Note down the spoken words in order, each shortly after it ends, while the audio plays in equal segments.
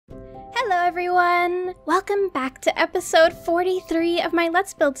Hello everyone! Welcome back to episode 43 of my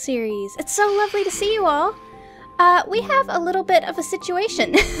Let's Build series. It's so lovely to see you all. We have a little bit of a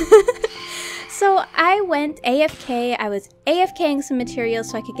situation. So I went AFK, I was AFKing some materials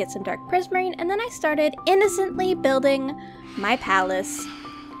so I could get some dark prismarine, and then I started innocently building my palace.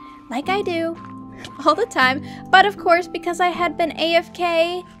 Like I do, all the time. But of course, because I had been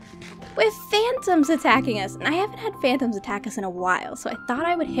AFK with phantoms attacking us, and I haven't had phantoms attack us in a while, so I thought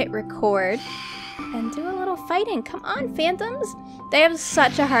I would hit record and do a little fighting. Come on, phantoms! They have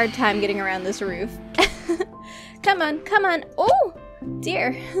such a hard time getting around this roof. Come on, come on! Oh!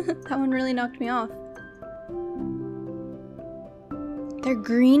 Dear, that one really knocked me off. Their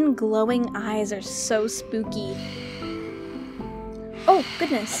green glowing eyes are so spooky. Oh,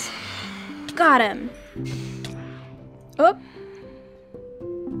 goodness. Got him. Oh.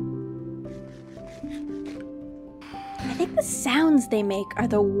 I think the sounds they make are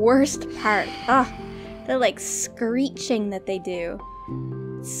the worst part. Ugh, they're like screeching that they do.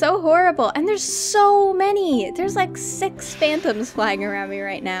 It's so horrible. And there's so many. There's like 6 phantoms flying around me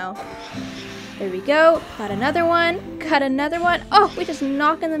right now. There we go. Got another one. Got another one. Oh, we're just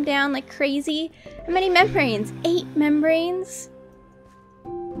knocking them down like crazy. How many membranes? 8 membranes.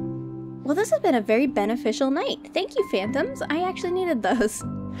 Well, this has been a very beneficial night. Thank you, phantoms. I actually needed those.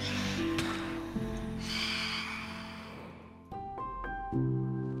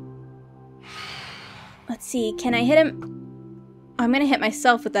 Let's see, can I hit him? Oh, I'm gonna hit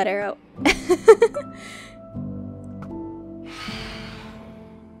myself with that arrow.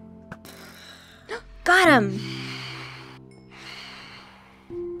 Got him!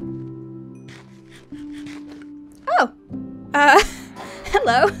 Oh!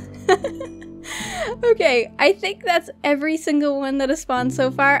 Hello. Okay, I think that's every single one that has spawned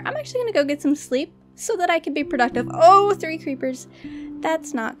so far. I'm actually gonna go get some sleep so that I can be productive. Oh, 3 creepers.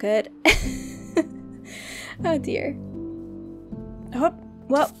 That's not good. Oh dear. Oh,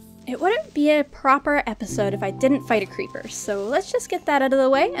 well, it wouldn't be a proper episode if I didn't fight a creeper, so let's just get that out of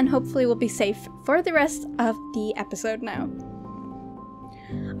the way and hopefully we'll be safe for the rest of the episode now.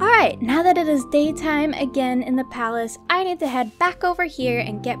 Alright, now that it is daytime again in the palace, I need to head back over here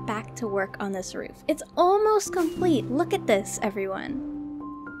and get back to work on this roof. It's almost complete. Look at this,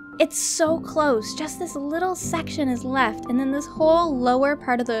 everyone. It's so close. Just this little section is left, and then this whole lower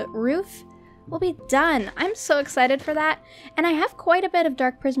part of the roof will be done. I'm so excited for that, and I have quite a bit of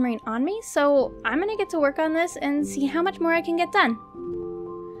dark prismarine on me, so I'm gonna get to work on this and see how much more I can get done.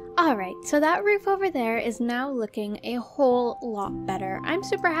 Alright, so that roof over there is now looking a whole lot better. I'm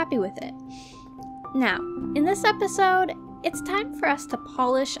super happy with it. Now, in this episode, it's time for us to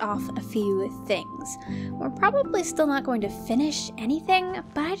polish off a few things. We're probably still not going to finish anything,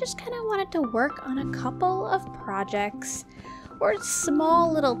 but I just kind of wanted to work on a couple of projects or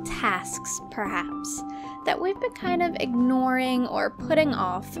small little tasks, perhaps, that we've been kind of ignoring or putting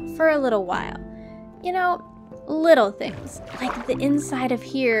off for a little while. You know, little things, like the inside of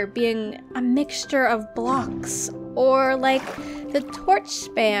here being a mixture of blocks, or like the torch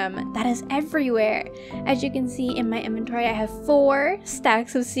spam that is everywhere. As you can see in my inventory, I have 4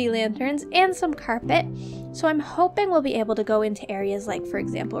 stacks of sea lanterns and some carpet, so I'm hoping we'll be able to go into areas like, for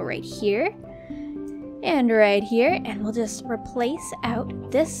example, right here, and right here, and we'll just replace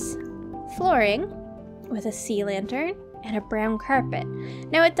out this flooring with a sea lantern and a brown carpet.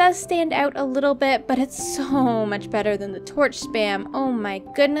 Now it does stand out a little bit, but it's so much better than the torch spam. Oh my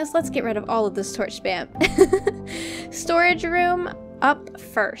goodness, let's get rid of all of this torch spam. Storage room up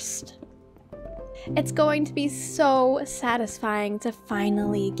first. It's going to be so satisfying to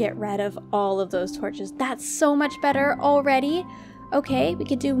finally get rid of all of those torches. That's so much better already. Okay, we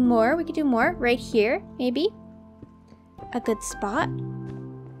could do more. We could do more right here, maybe. A good spot.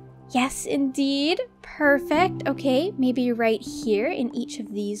 Yes, indeed. Perfect. Okay, maybe right here in each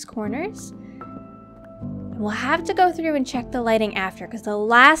of these corners. We'll have to go through and check the lighting after, because the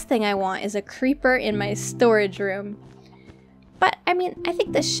last thing I want is a creeper in my storage room. But, I mean, I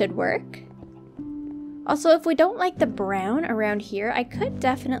think this should work. Also, if we don't like the brown around here, I could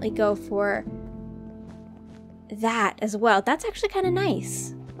definitely go for that as well. That's actually kind of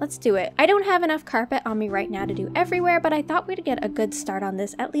nice. Let's do it. I don't have enough carpet on me right now to do everywhere, but I thought we'd get a good start on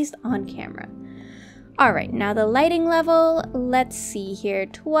this, at least on camera. Alright, now the lighting level, let's see here,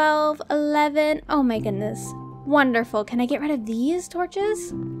 12, 11, oh my goodness. Wonderful. Can I get rid of these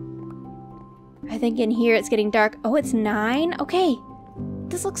torches? I think in here it's getting dark. Oh, it's 9? Okay,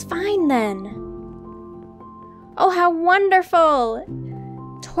 this looks fine then. Oh, how wonderful!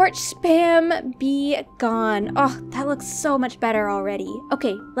 Torch spam, be gone. Oh, that looks so much better already.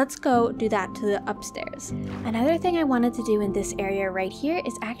 Okay, let's go do that to the upstairs. Another thing I wanted to do in this area right here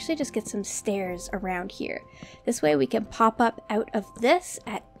is actually just get some stairs around here. This way we can pop up out of this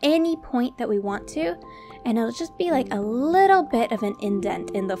at any point that we want to, and it'll just be like a little bit of an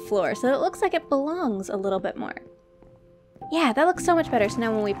indent in the floor, so it looks like it belongs a little bit more. Yeah, that looks so much better. So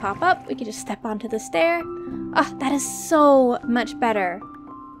now when we pop up, we can just step onto the stair. Oh, that is so much better.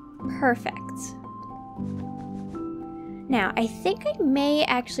 Perfect. Now, I think I may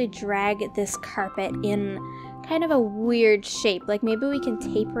actually drag this carpet in kind of a weird shape. Like maybe we can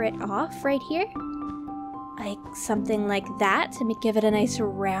taper it off right here. Like something like that to give it a nice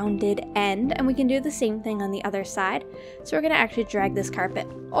rounded end. And we can do the same thing on the other side. So we're going to actually drag this carpet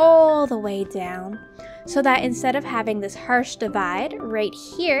all the way down so that instead of having this harsh divide right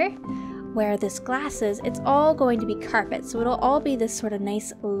here, where this glass is, it's all going to be carpet, so it'll all be this sort of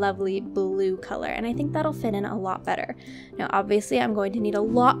nice lovely blue color, and I think that'll fit in a lot better. Now obviously I'm going to need a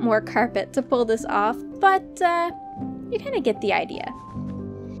lot more carpet to pull this off, but you kind of get the idea.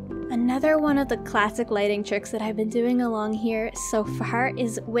 Another one of the classic lighting tricks that I've been doing along here so far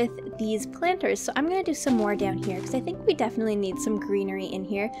is with these planters. So I'm going to do some more down here because I think we definitely need some greenery in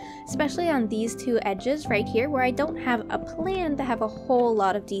here, especially on these two edges right here where I don't have a plan to have a whole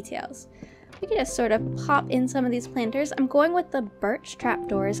lot of details. We can just sort of pop in some of these planters. I'm going with the birch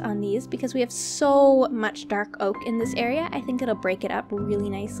trapdoors on these because we have so much dark oak in this area. I think it'll break it up really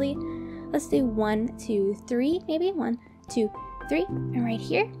nicely. Let's do 1, 2, 3, maybe 1, 2, 3, and right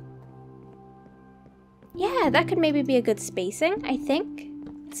here. Yeah, that could maybe be a good spacing, I think.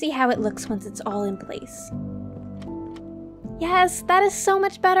 Let's see how it looks once it's all in place. Yes, that is so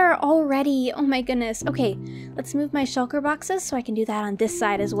much better already. Oh my goodness. Okay, let's move my shulker boxes so I can do that on this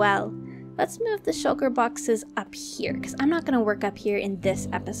side as well. Let's move the shulker boxes up here because I'm not going to work up here in this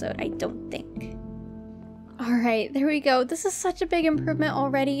episode, I don't think. Alright, there we go. This is such a big improvement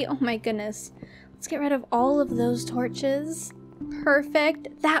already. Oh my goodness. Let's get rid of all of those torches.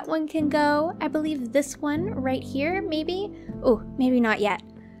 Perfect. That one can go. I believe this one right here, maybe. Oh, maybe not yet.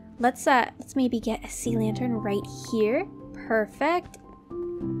 Let's maybe get a sea lantern right here. Perfect.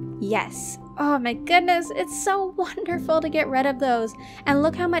 Yes. Oh my goodness, it's so wonderful to get rid of those. And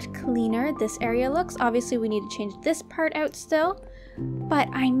look how much cleaner this area looks. Obviously, we need to change this part out still. But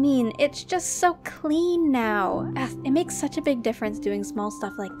I mean, it's just so clean now. It makes such a big difference doing small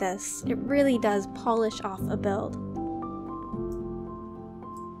stuff like this. It really does polish off a build.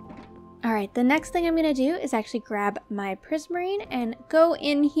 Alright, the next thing I'm going to do is actually grab my prismarine and go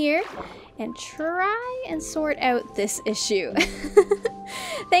in here and try and sort out this issue.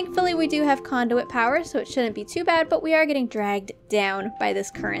 Thankfully, we do have conduit power, so it shouldn't be too bad, but we are getting dragged down by this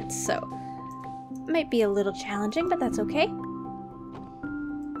current, so it might be a little challenging, but that's okay.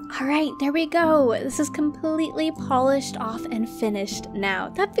 Alright, there we go. This is completely polished off and finished now.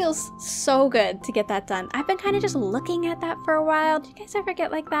 That feels so good to get that done. I've been kind of just looking at that for a while. Do you guys ever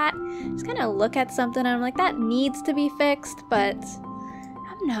get like that? Just kind of look at something and I'm like, that needs to be fixed, but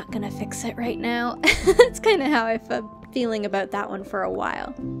I'm not gonna fix it right now. That's kind of how I've been feeling about that one for a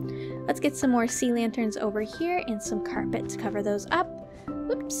while. Let's get some more sea lanterns over here and some carpet to cover those up.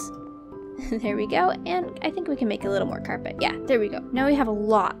 Whoops. There we go, and I think we can make a little more carpet. Yeah, there we go. Now we have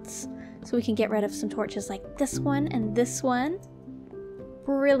lots, so we can get rid of some torches like this one and this one.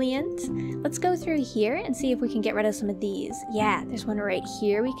 Brilliant. Let's go through here and see if we can get rid of some of these. Yeah, there's one right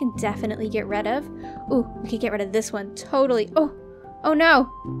here we can definitely get rid of. Ooh, we could get rid of this one totally. Oh no!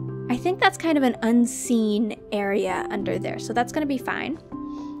 I think that's kind of an unseen area under there, so that's gonna be fine.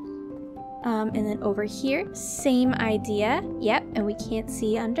 And then over here, same idea. Yep, and we can't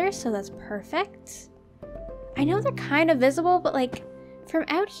see under, so that's perfect. I know they're kind of visible, but like from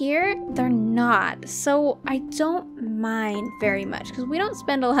out here, they're not. So I don't mind very much because we don't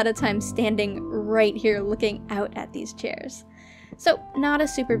spend a lot of time standing right here looking out at these chairs. So not a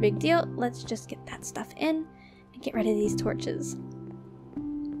super big deal. Let's just get that stuff in and get rid of these torches.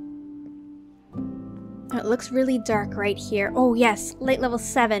 It looks really dark right here. Oh yes, light level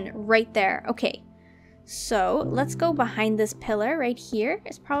 7 right there. Okay, so let's go behind this pillar right here.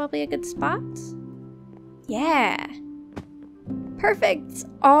 Is probably a good spot. Yeah. Perfect.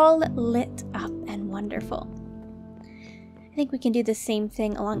 All lit up and wonderful. I think we can do the same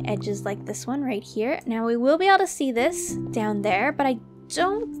thing along edges like this one right here. Now we will be able to see this down there, but I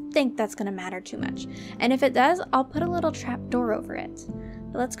don't think that's going to matter too much. And if it does, I'll put a little trap door over it.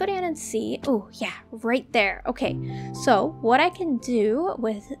 But let's go down and see. Oh, yeah, right there. Okay, so what I can do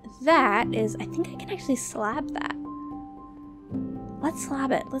with that is I think I can actually slab that. Let's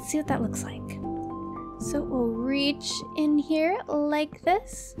slab it. Let's see what that looks like. So we'll reach in here like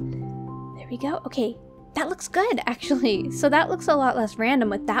this. There we go. Okay, that looks good, actually. So that looks a lot less random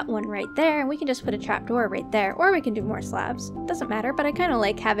with that one right there. And we can just put a trapdoor right there, or we can do more slabs. Doesn't matter, but I kind of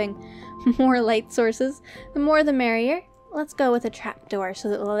like having more light sources. The more the merrier. Let's go with a trapdoor so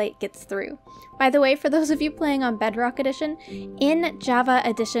that the light gets through. By the way, for those of you playing on Bedrock Edition, in Java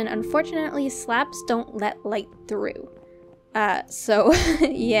Edition, unfortunately, slabs don't let light through. So,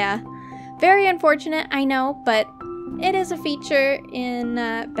 yeah. Very unfortunate, I know, but it is a feature in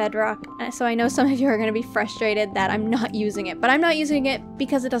Bedrock, so I know some of you are going to be frustrated that I'm not using it, but I'm not using it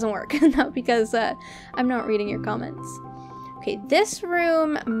because it doesn't work, not because I'm not reading your comments. Okay, this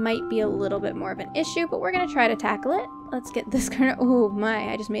room might be a little bit more of an issue, but we're going to try to tackle it. Let's get this corner. Oh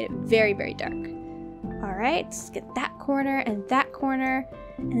my, I just made it very, very dark. All right, let's get that corner and that corner,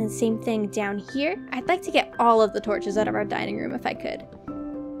 and then same thing down here. I'd like to get all of the torches out of our dining room if I could.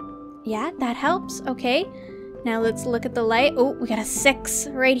 Yeah, that helps. Okay, now let's look at the light. Oh, we got a 6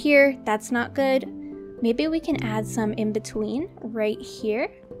 right here. That's not good. Maybe we can add some in between right here.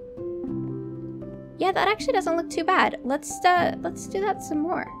 Yeah, that actually doesn't look too bad. Let's do that some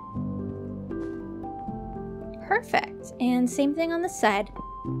more. Perfect. And same thing on the side.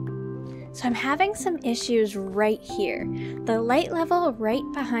 So I'm having some issues right here. The light level right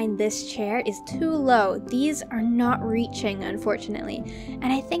behind this chair is too low. These are not reaching, unfortunately. And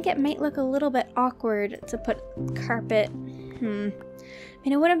I think it might look a little bit awkward to put carpet. I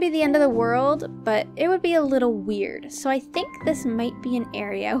mean, it wouldn't be the end of the world, but it would be a little weird. So I think this might be an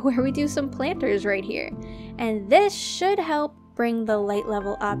area where we do some planters right here. And this should help bring the light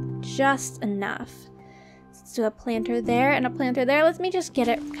level up just enough. Let's do a planter there and a planter there. Let me just get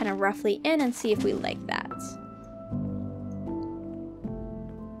it kind of roughly in and see if we like that.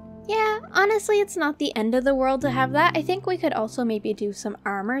 Yeah, honestly, it's not the end of the world to have that. I think we could also maybe do some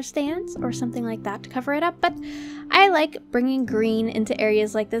armor stands or something like that to cover it up, but I like bringing green into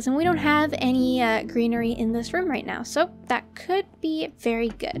areas like this, and we don't have any greenery in this room right now, so that could be very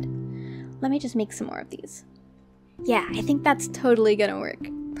good. Let me just make some more of these. Yeah, I think that's totally gonna work.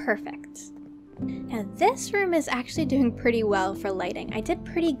 Perfect. Now this room is actually doing pretty well for lighting. I did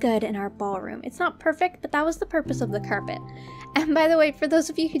pretty good in our ballroom. It's not perfect, but that was the purpose of the carpet. And by the way, for those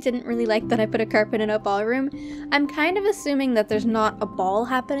of you who didn't really like that I put a carpet in a ballroom, I'm kind of assuming that there's not a ball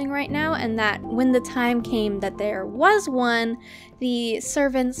happening right now, and that when the time came that there was one, the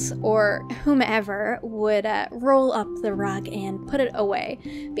servants or whomever would roll up the rug and put it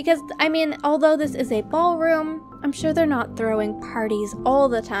away. Because, I mean, although this is a ballroom, I'm sure they're not throwing parties all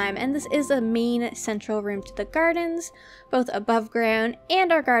the time, and this is a main central room to the gardens, both above ground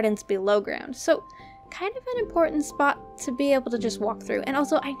and our gardens below ground. So kind of an important spot to be able to just walk through. And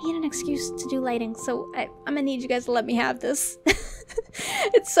also, I need an excuse to do lighting, so I'm gonna need you guys to let me have this.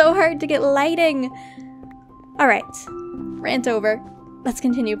 It's so hard to get lighting. All right, rant over. Let's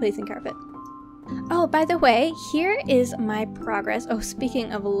continue placing carpet. Oh, by the way, here is my progress. Oh,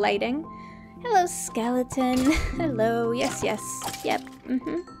 speaking of lighting. Hello, skeleton. Hello. Yes, yes. Yep.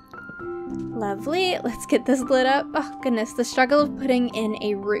 Lovely. Let's get this lit up. Oh, goodness. The struggle of putting in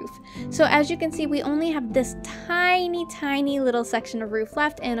a roof. So as you can see, we only have this tiny, tiny little section of roof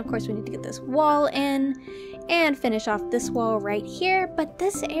left. And of course, we need to get this wall in and finish off this wall right here. But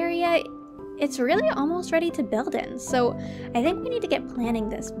this area, it's really almost ready to build in. So I think we need to get planning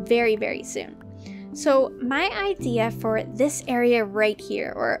this very, very soon. So my idea for this area right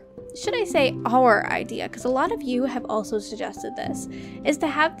here, or should I say our idea, because a lot of you have also suggested this, is to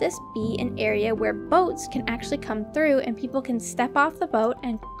have this be an area where boats can actually come through and people can step off the boat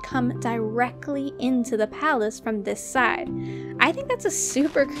and come directly into the palace from this side. I think that's a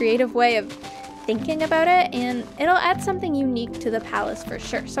super creative way of thinking about it, and it'll add something unique to the palace for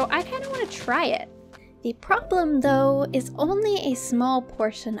sure. So I kind of want to try it. The problem though is only a small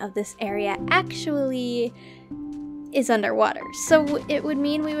portion of this area actually is underwater, so it would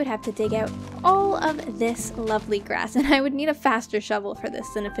mean we would have to dig out all of this lovely grass, and I would need a faster shovel for this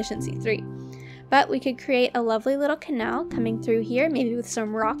than efficiency 3. But we could create a lovely little canal coming through here, maybe with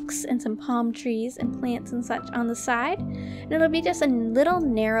some rocks and some palm trees and plants and such on the side, and it'll be just a little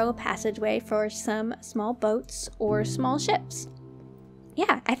narrow passageway for some small boats or small ships.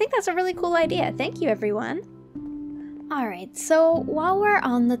 Yeah, I think that's a really cool idea. Thank you, everyone. Alright, so while we're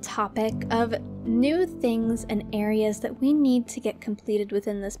on the topic of new things and areas that we need to get completed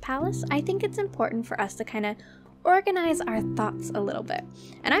within this palace, I think it's important for us to kind of organize our thoughts a little bit.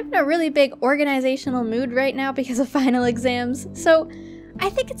 And I'm in a really big organizational mood right now because of final exams, so I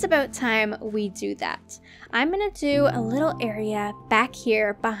think it's about time we do that. I'm going to do a little area back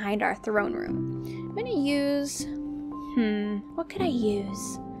here behind our throne room. I'm going to use... what could I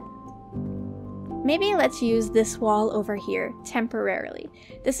use? maybe let's use this wall over here temporarily.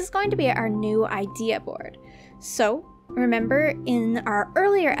 This is going to be our new idea board. So remember in our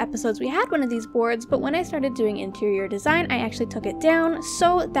earlier episodes we had one of these boards, but when I started doing interior design I actually took it down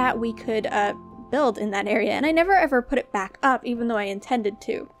so that we could build in that area, and I never ever put it back up even though I intended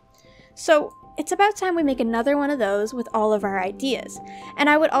to. So it's about time we make another one of those with all of our ideas. And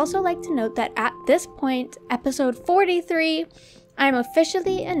I would also like to note that at this point, episode 43, I'm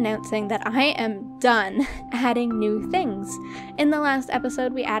officially announcing that I am done adding new things. In the last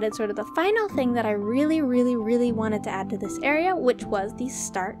episode, we added sort of the final thing that I really wanted to add to this area, which was the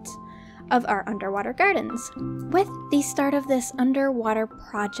start of our underwater gardens. With the start of this underwater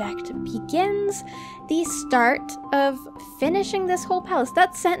project begins the start of finishing this whole palace.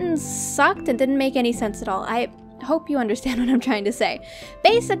 That sentence sucked and didn't make any sense at all. I hope you understand what I'm trying to say.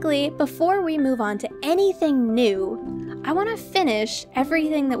 Basically, before we move on to anything new, I want to finish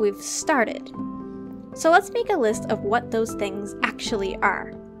everything that we've started. So let's make a list of what those things actually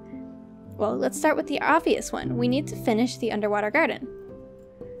are. Well, let's start with the obvious one. We need to finish the underwater garden.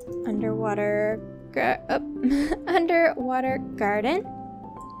 Underwater garden.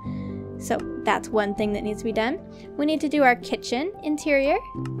 So that's one thing that needs to be done. We need to do our kitchen interior.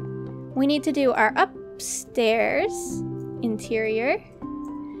 We need to do our upstairs interior,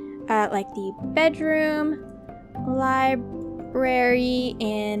 like the bedroom, library,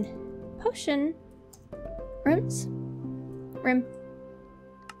 and potion rooms.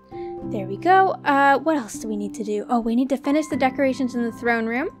 There we go. What else do we need to do? Oh, we need to finish the decorations in the throne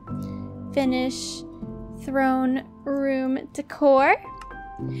room. Finish throne room decor.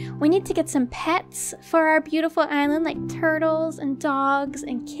 We need to get some pets for our beautiful island, like turtles and dogs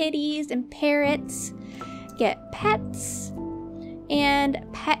and kitties and parrots. Get pets and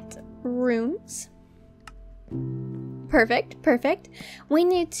pet rooms. Perfect, perfect. We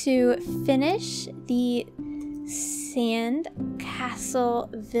need to finish the sand castle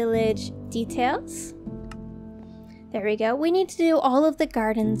village details. There we go. We need to do all of the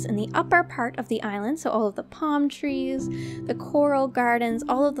gardens in the upper part of the island, so all of the palm trees, the coral gardens,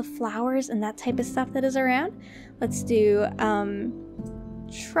 all of the flowers and that type of stuff that is around. Let's do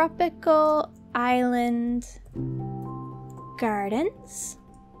tropical island gardens.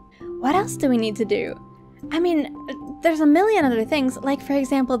 What else do we need to do? I mean, there's a million other things. Like, for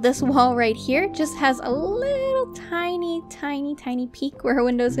example, this wall right here just has a little tiny peak where her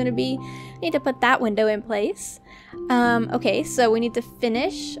window is going to be. I need to put that window in place. Okay, so we need to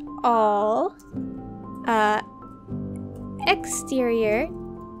finish all exterior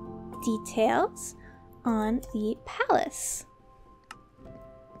details on the palace.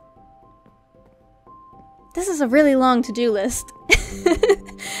 This is a really long to-do list.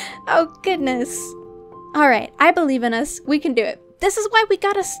 Oh, goodness. All right, I believe in us. We can do it. This is why we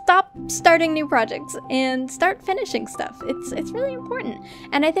gotta stop starting new projects and start finishing stuff. It's really important.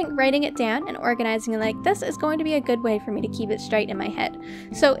 And I think writing it down and organizing it like this is going to be a good way for me to keep it straight in my head.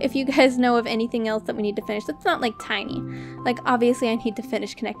 So if you guys know of anything else that we need to finish that's not like tiny, like obviously I need to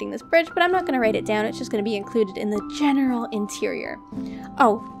finish connecting this bridge, but I'm not gonna write it down. It's just gonna be included in the general interior.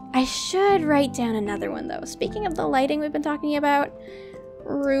 Oh, I should write down another one though. Speaking of the lighting we've been talking about,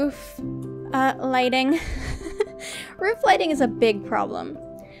 roof lighting. Roof lighting is a big problem.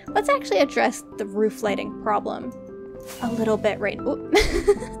 Let's actually address the roof lighting problem a little bit right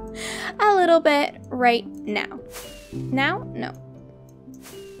a little bit right now. Now? No.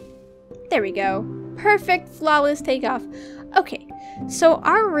 There we go. Perfect, flawless takeoff. Okay, so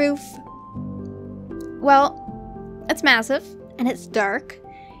our roof, well, it's massive and it's dark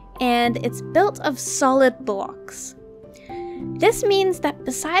and it's built of solid blocks. This means that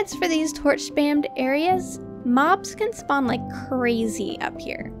besides for these torch spammed areas, mobs can spawn like crazy up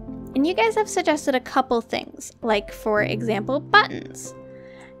here. And you guys have suggested a couple things, like for example, buttons.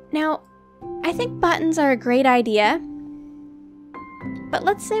 Now, I think buttons are a great idea, but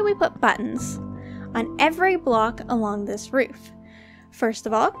let's say we put buttons on every block along this roof. First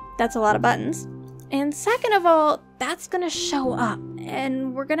of all, that's a lot of buttons. And second of all, that's gonna show up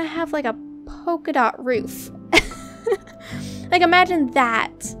and we're gonna have like a polka dot roof. Like imagine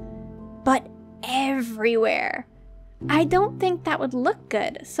that, but everywhere. I don't think that would look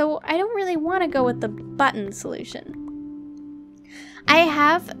good, so I don't really want to go with the button solution. I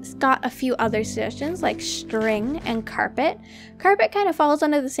have got a few other suggestions like string and carpet. Carpet kind of falls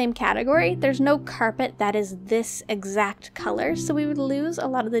under the same category. There's no carpet that is this exact color, so we would lose a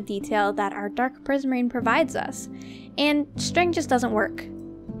lot of the detail that our dark prismarine provides us. And string just doesn't work.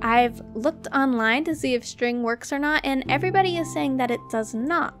 I've looked online to see if string works or not, and everybody is saying that it does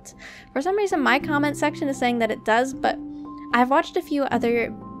not. For some reason, my comment section is saying that it does, but I've watched a few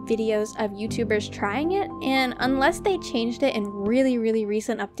other videos of YouTubers trying it, and unless they changed it in really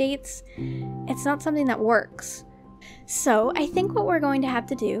recent updates, it's not something that works. So I think what we're going to have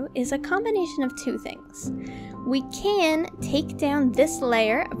to do is a combination of two things. We can take down this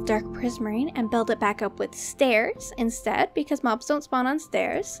layer of dark prismarine and build it back up with stairs instead, because mobs don't spawn on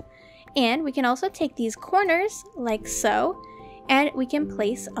stairs. And we can also take these corners like so, and we can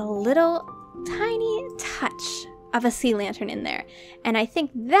place a little tiny touch of a sea lantern in there. And I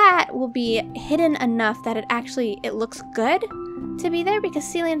think that will be hidden enough that it looks good to be there, because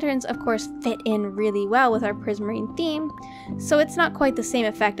sea lanterns of course fit in really well with our prismarine theme, so it's not quite the same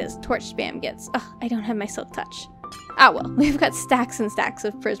effect as torch spam gets. Ugh, I don't have my silk touch. Ah well, we've got stacks and stacks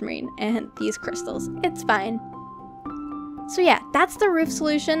of prismarine and these crystals. It's fine. So yeah, that's the roof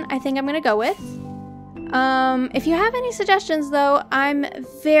solution I think I'm gonna go with. If you have any suggestions though, I'm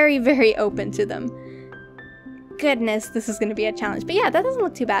very open to them. Goodness, this is going to be a challenge. But yeah, that doesn't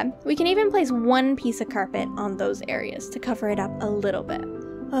look too bad. We can even place one piece of carpet on those areas to cover it up a little bit.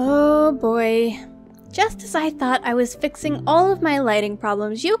 Oh boy. Just as I thought I was fixing all of my lighting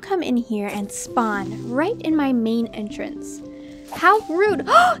problems, you come in here and spawn right in my main entrance. How rude.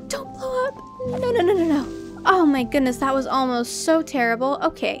 Oh, don't blow up. No. Oh my goodness, that was almost so terrible.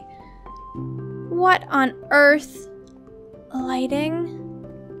 Okay. What on earth? Lighting?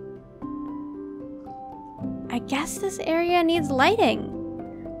 I guess this area needs lighting.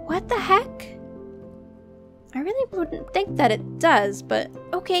 What the heck? I really wouldn't think that it does, but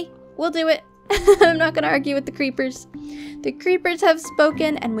okay, we'll do it. I'm not gonna argue with the creepers. The creepers have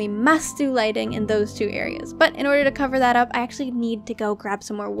spoken, and we must do lighting in those two areas. But in order to cover that up, I actually need to go grab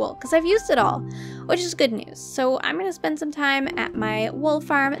some more wool, because I've used it all, which is good news. So I'm gonna spend some time at my wool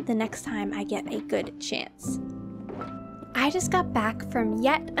farm the next time I get a good chance. I just got back from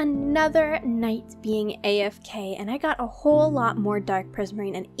yet another night being AFK, and I got a whole lot more dark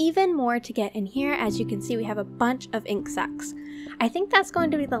prismarine and even more to get in here. As you can see, we have a bunch of ink sacs. I think that's going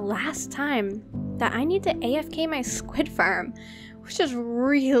to be the last time that I need to AFK my squid farm, which is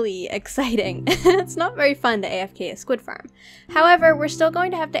really exciting. It's not very fun to AFK a squid farm. However, we're still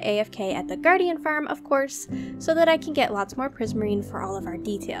going to have to AFK at the guardian farm, of course, so that I can get lots more prismarine for all of our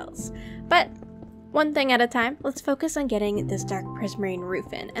details. But one thing at a time, let's focus on getting this dark prismarine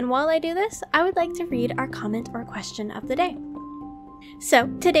roof in. And while I do this, I would like to read our comment or question of the day. So,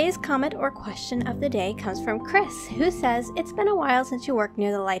 today's comment or question of the day comes from Chris, who says, "It's been a while since you worked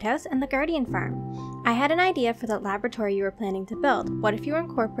near the lighthouse and the guardian farm. I had an idea for that laboratory you were planning to build. What if you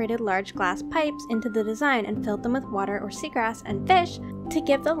incorporated large glass pipes into the design and filled them with water or seagrass and fish to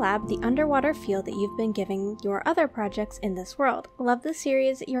give the lab the underwater feel that you've been giving your other projects in this world? Love the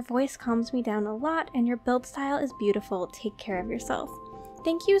series, your voice calms me down a lot, and your build style is beautiful. Take care of yourself."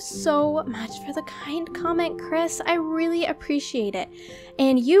 Thank you so much for the kind comment, Chris. I really appreciate it.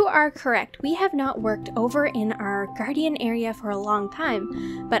 And you are correct. We have not worked over in our guardian area for a long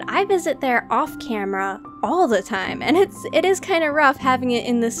time, but I visit there off camera all the time, and it is kind of rough having it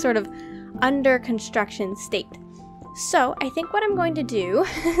in this sort of under construction state. So I think what I'm going to do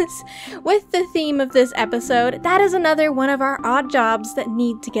is, with the theme of this episode, that is another one of our odd jobs that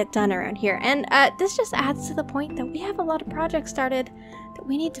need to get done around here. And this just adds to the point that we have a lot of projects started that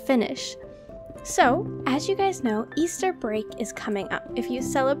we need to finish. So, as you guys know, Easter break is coming up. If you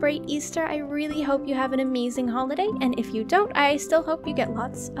celebrate Easter, I really hope you have an amazing holiday. And if you don't, I still hope you get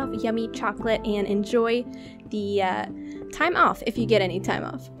lots of yummy chocolate and enjoy the time off, if you get any time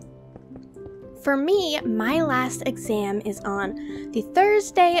off. For me, my last exam is on the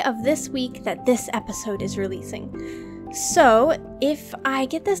Thursday of this week that this episode is releasing. So, if I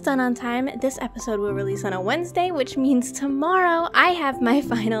get this done on time, this episode will release on a Wednesday, which means tomorrow I have my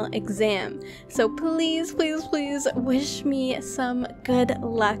final exam. So please wish me some good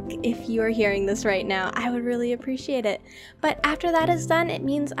luck if you are hearing this right now. I would really appreciate it. But after that is done, it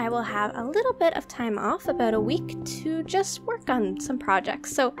means I will have a little bit of time off, about a week, to just work on some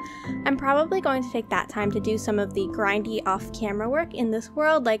projects. So I'm probably going to take that time to do some of the grindy off-camera work in this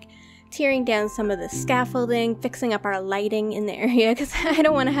world, like tearing down some of the scaffolding, fixing up our lighting in the area, because I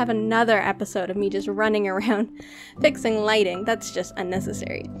don't want to have another episode of me just running around fixing lighting. That's just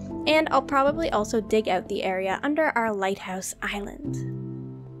unnecessary. And I'll probably also dig out the area under our lighthouse island.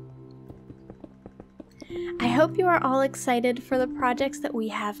 I hope you are all excited for the projects that we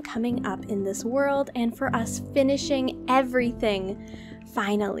have coming up in this world and for us finishing everything.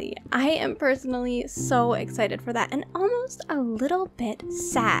 Finally, I am personally so excited for that and almost a little bit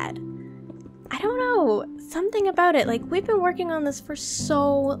sad. I don't know, something about it, like we've been working on this for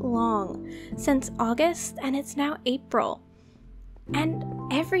so long, since August, and it's now April. And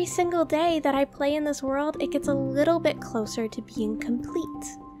every single day that I play in this world, it gets a little bit closer to being complete.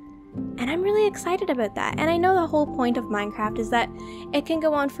 And I'm really excited about that. And I know the whole point of Minecraft is that it can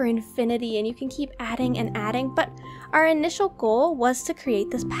go on for infinity and you can keep adding and adding, but our initial goal was to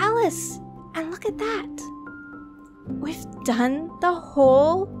create this palace. And look at that. We've done the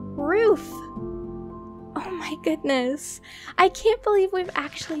whole roof. Oh my goodness. I can't believe we've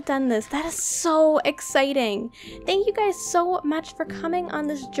actually done this. That is so exciting. Thank you guys so much for coming on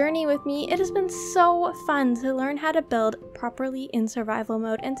this journey with me. It has been so fun to learn how to build properly in survival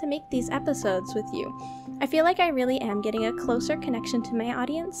mode and to make these episodes with you. I feel like I really am getting a closer connection to my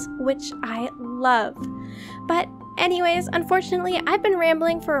audience, which I love. But anyways, unfortunately, I've been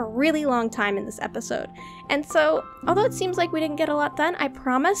rambling for a really long time in this episode. And so, although it seems like we didn't get a lot done, I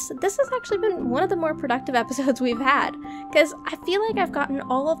promise this has actually been one of the more productive episodes we've had, because I feel like I've gotten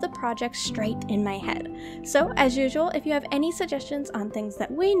all of the projects straight in my head. So, as usual, if you have any suggestions on things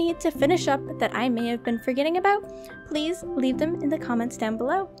that we need to finish up that I may have been forgetting about, please leave them in the comments down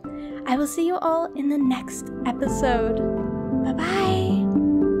below. I will see you all in the next episode. Bye-bye!